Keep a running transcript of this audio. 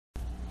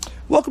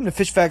Welcome to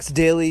Fish Facts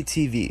Daily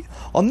TV.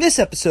 On this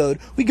episode,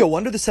 we go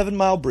under the 7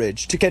 Mile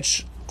Bridge to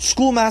catch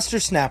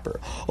Schoolmaster Snapper,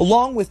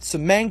 along with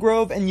some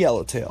mangrove and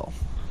yellowtail.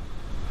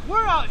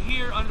 We're out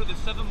here under the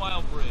 7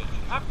 Mile Bridge.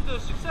 After the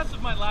success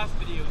of my last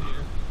video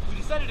here, we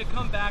decided to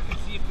come back and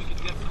see if we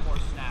could get some more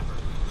snapper.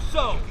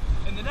 So,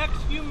 in the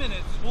next few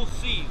minutes, we'll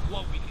see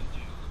what we can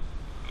do.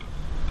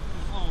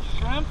 This little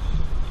shrimp,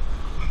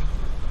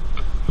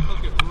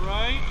 hook it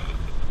right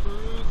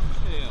through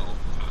the tail.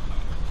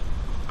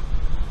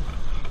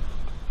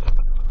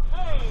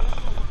 Hey, that's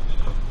what we're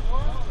fishing for.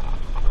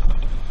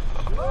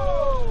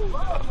 Whoa,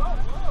 whoa, whoa,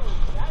 whoa,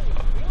 that is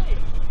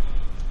brilliant.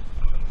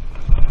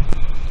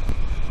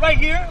 Right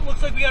here,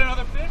 looks like we got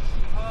another fish.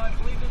 I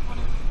believe this one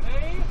is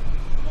a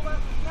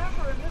Schoolmaster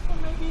Snapper, and this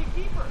one may be a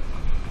keeper.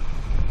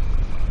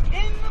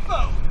 In the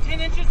boat,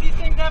 10 inches these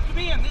things have to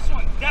be, and this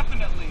one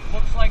definitely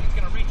looks like it's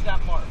going to reach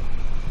that mark.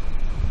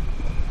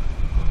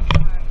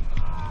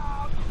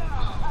 Oh, no!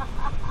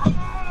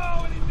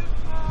 No, and he missed.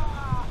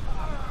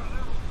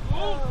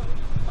 Oh,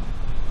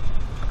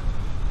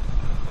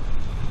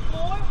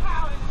 boy,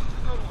 howdy, this is a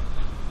good one.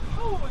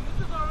 Oh, and this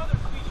is our other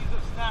species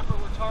of snapper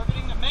we're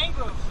targeting, the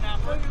Mangrove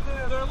Snapper.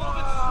 They're a little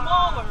bit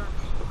smaller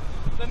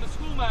than the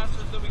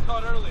Schoolmasters that we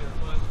caught earlier,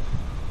 but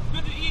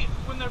good to eat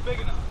when they're big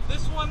enough.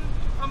 This one,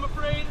 I'm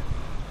afraid,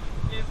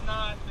 is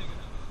not big enough.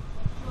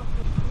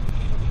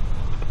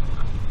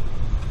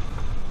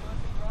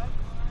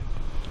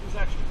 He's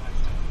actually nice.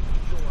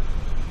 Sure.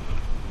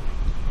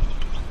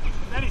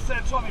 And then he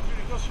said to me, he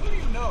goes, who do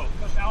you know?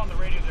 Because out on the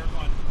radio they're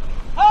going,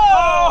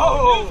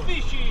 oh!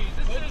 New species!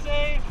 This is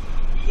a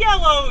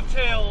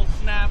Yellowtail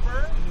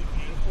Snapper.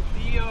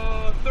 The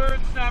third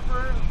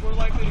snapper we're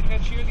likely to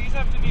catch here. These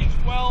have to be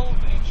 12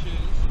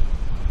 inches.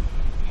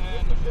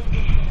 And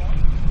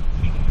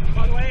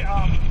by the way,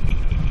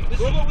 this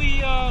is what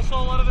we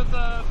saw a lot of at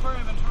the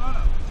aquarium in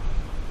Toronto.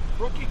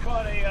 Rookie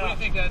caught a. What do you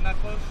think, Dad? Not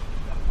close?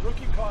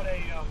 Rookie caught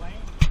a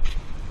lane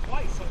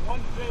twice on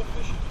one day of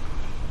fishing.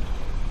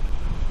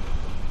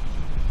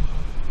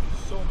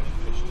 So many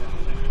fish down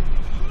there.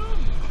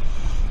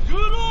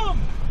 Good 'em!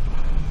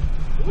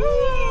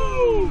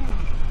 Woo!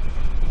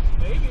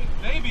 Maybe.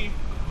 Maybe.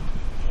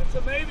 That's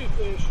a maybe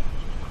fish.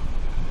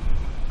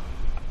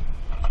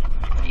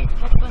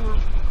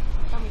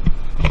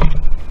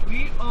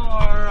 We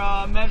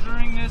are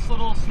measuring this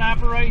little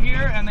snapper right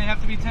here, and they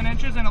have to be 10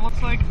 inches, and it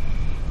looks like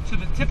to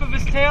the tip of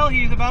his tail,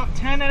 he's about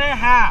 10 and a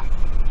half.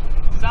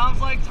 Sounds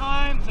like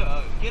time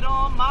to get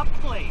on my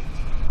plate.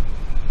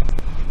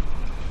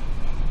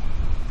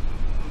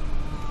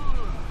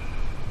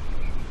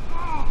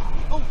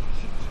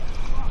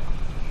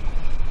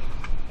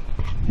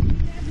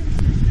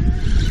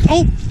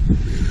 Oh!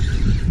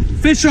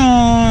 Fish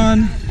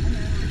on!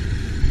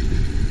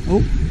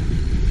 Oh.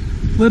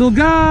 Little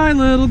guy,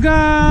 little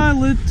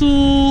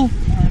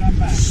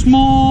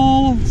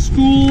small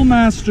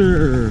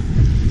Schoolmaster.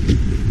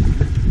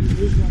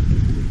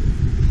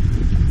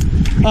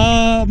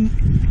 Oh.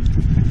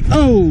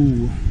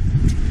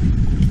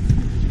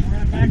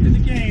 Alright, back to the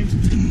game.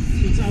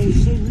 Since I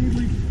was so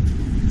rudely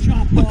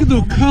chopped Look off at the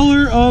on my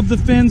color of the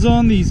fins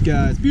on these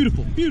guys.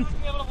 Beautiful, beautiful.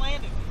 Be able to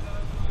land it.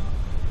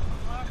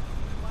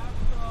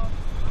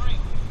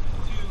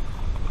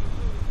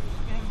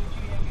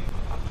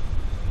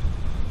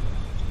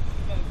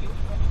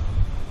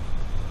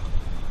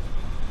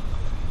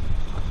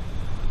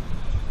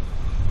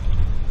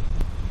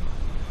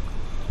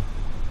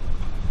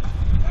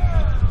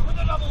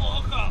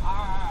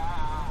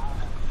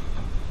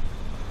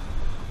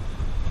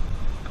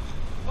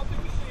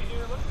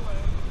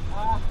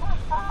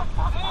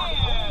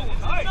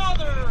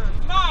 Another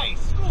nice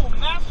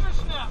Schoolmaster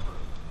Snapper.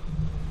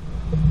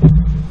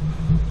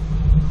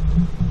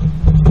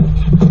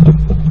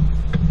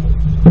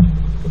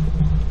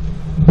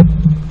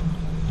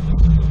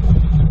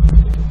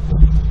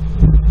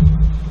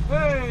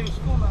 Hey,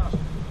 Schoolmaster.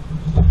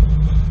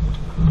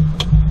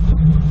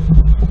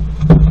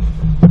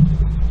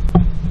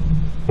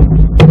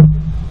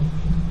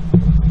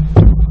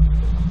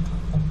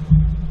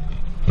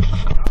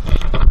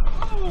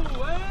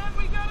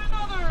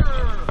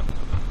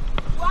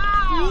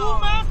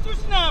 Schoolmaster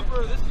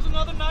Snapper. This is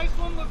another nice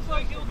one. Looks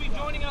like he'll be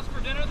joining us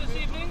for dinner this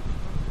evening.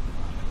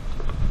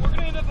 We're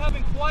going to end up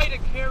having quite a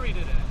carry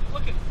today.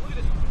 Look at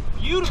this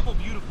beautiful,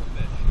 beautiful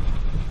fish.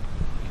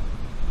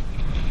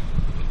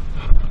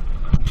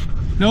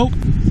 Nope.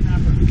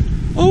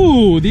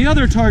 Oh, the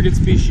other target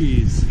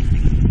species.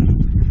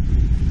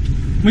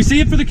 Can we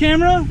see it for the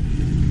camera?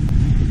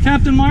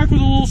 Captain Mark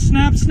with a little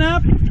snap.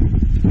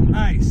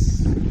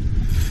 Nice.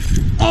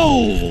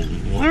 Oh,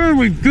 there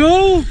we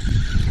go.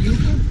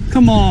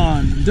 Come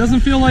on,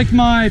 doesn't feel like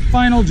my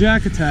final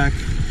jack attack.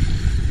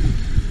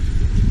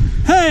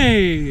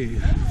 Hey,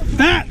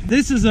 that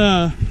this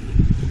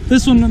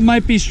one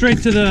might be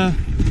straight to the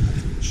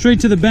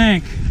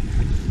bank.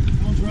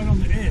 One's right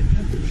on the edge.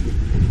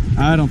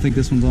 I don't think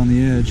this one's on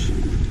the edge.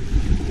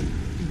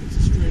 It's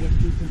a straight up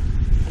keeper.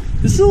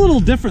 This is a little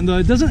different though.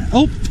 It doesn't.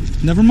 Oh,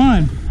 never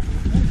mind.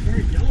 That was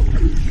very yellow.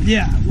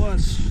 Yeah, it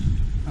was.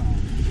 Oh.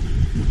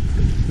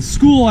 The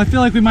school, I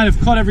feel like we might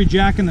have caught every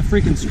jack in the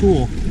freaking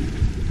school.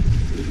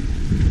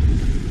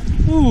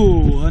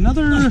 Ooh,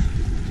 another...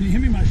 Can you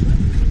hand me my shirt?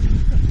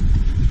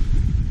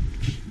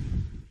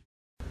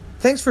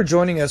 Thanks for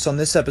joining us on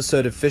this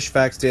episode of Fish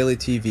Facts Daily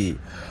TV.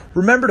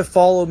 Remember to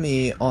follow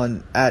me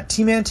at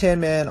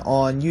TmanTanman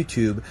on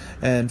YouTube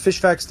and Fish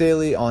Facts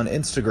Daily on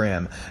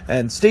Instagram.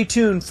 And stay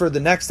tuned for the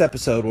next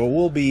episode where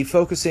we'll be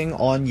focusing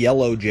on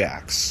yellow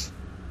jacks.